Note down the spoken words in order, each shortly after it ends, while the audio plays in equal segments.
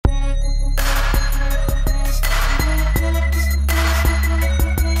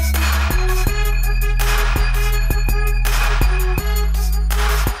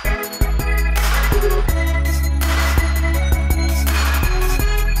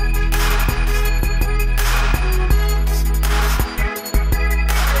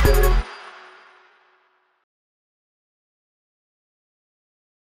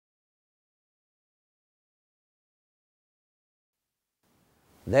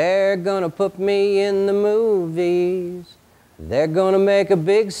They're gonna put me in the movies. They're gonna make a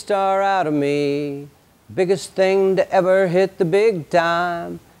big star out of me. Biggest thing to ever hit the big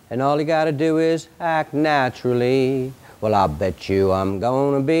time. And all you gotta do is act naturally. Well, I bet you I'm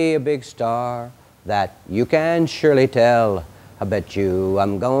gonna be a big star. That you can surely tell. I bet you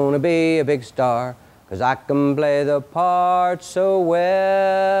I'm gonna be a big star. 'Cause I can play the part so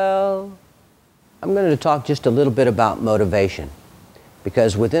well. I'm going to talk just a little bit about motivation.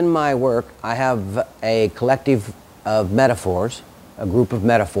 Because within my work, I have a collective of metaphors, a group of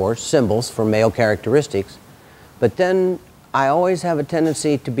metaphors, symbols for male characteristics. But then I always have a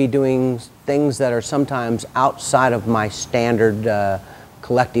tendency to be doing things that are sometimes outside of my standard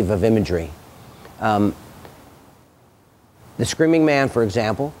collective of imagery. The Screaming Man, for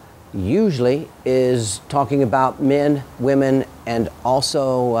example, usually is talking about men, women, and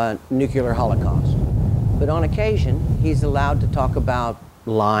also nuclear holocaust. But on occasion, he's allowed to talk about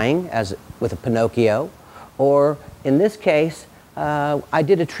lying, as with a Pinocchio, or in this case, I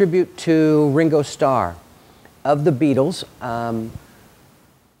did a tribute to Ringo Starr of the Beatles.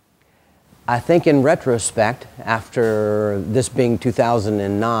 I think in retrospect, after this being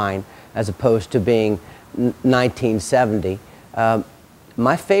 2009, as opposed to being 1970,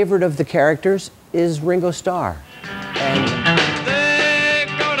 my favorite of the characters is Ringo Starr.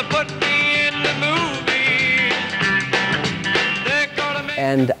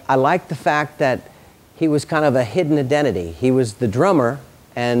 And I like the fact that he was kind of a hidden identity. He was the drummer,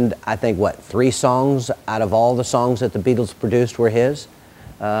 and I think, what, 3 songs out of all the songs that the Beatles produced were his.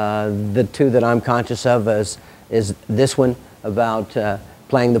 The 2 that I'm conscious of is this one about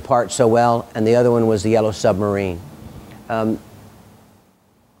playing the part so well, and the other one was the Yellow Submarine. I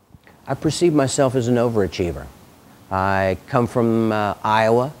perceive myself as an overachiever. I come from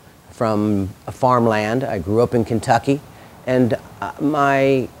Iowa, from a farmland. I grew up in Kentucky, and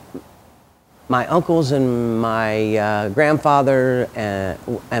my uncles and my grandfather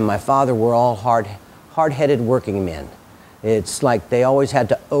and my father were all hard-headed working men. It's like they always had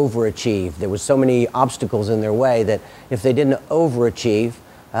to overachieve. There was so many obstacles in their way that if they didn't overachieve,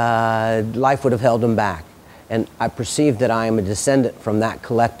 life would have held them back. And I perceive that I am a descendant from that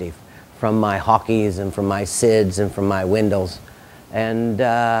collective, from my Hawkeys and from my Sids and from my Windells. And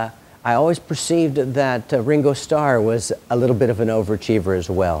I always perceived that Ringo Starr was a little bit of an overachiever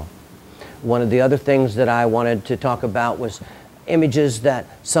as well. One of the other things that I wanted to talk about was images that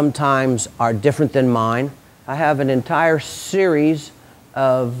sometimes are different than mine. I have an entire series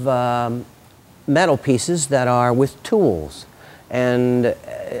of metal pieces that are with tools. And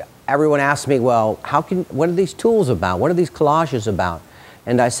everyone asks me, well, what are these tools about? What are these collages about?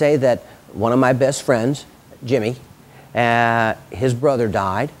 And I say that one of my best friends, Jimmy, his brother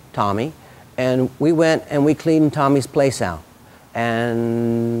died, Tommy, and we went and we cleaned Tommy's place out.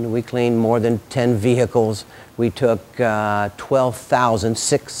 And we cleaned more than 10 vehicles. We took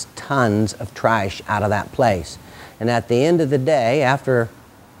 6 tons of trash out of that place. And at the end of the day, after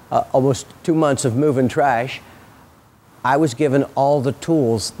almost 2 months of moving trash, I was given all the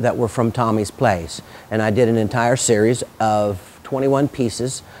tools that were from Tommy's place. And I did an entire series of 21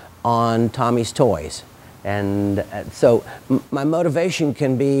 pieces on Tommy's toys. And so my motivation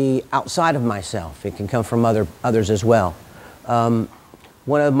can be outside of myself. It can come from others as well.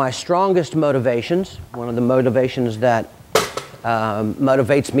 One of my strongest motivations, one of the motivations that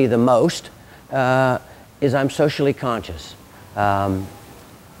motivates me the most, is I'm socially conscious. I'm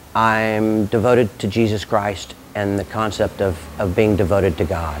devoted to Jesus Christ and the concept of being devoted to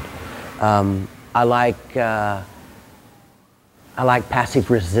God. I like passive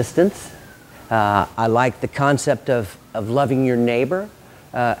resistance. I like the concept of loving your neighbor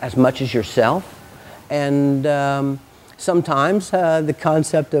as much as yourself. And sometimes the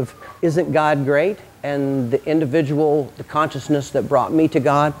concept of isn't God great? And the individual, the consciousness that brought me to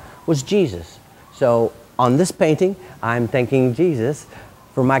God was Jesus. So on this painting, I'm thanking Jesus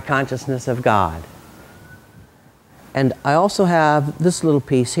for my consciousness of God. And I also have this little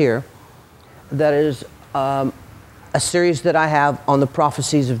piece here that is a series that I have on the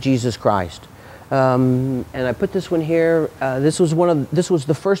prophecies of Jesus Christ. And I put this one here. This was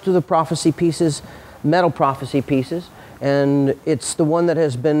the first of the prophecy pieces, metal prophecy pieces. And it's the one that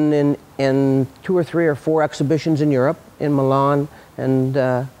has been in 2 or 3 or 4 exhibitions in Europe, in Milan, and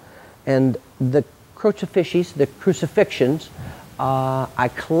the crucifixions, I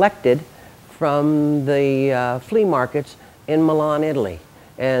collected from the flea markets in Milan, Italy.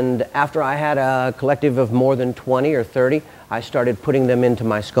 And after I had a collective of more than 20 or 30, I started putting them into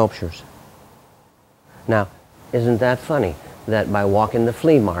my sculptures. Now, isn't that funny that by walking the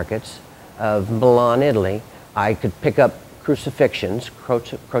flea markets of Milan, Italy, I could pick up crucifixions,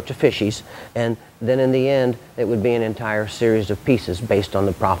 crucifixes, and then in the end it would be an entire series of pieces based on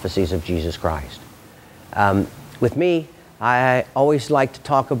the prophecies of Jesus Christ. With me, I always like to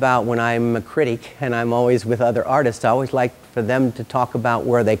talk about, when I'm a critic and I'm always with other artists, I always like for them to talk about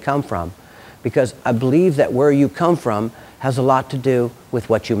where they come from, because I believe that where you come from has a lot to do with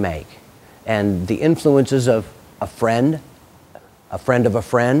what you make. And the influences of a friend of a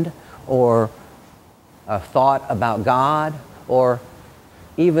friend, or a thought about God, or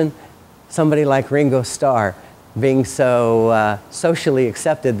even somebody like Ringo Starr being so socially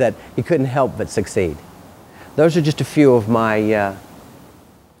accepted that he couldn't help but succeed. Those are just a few of my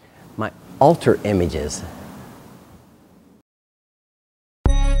altar images.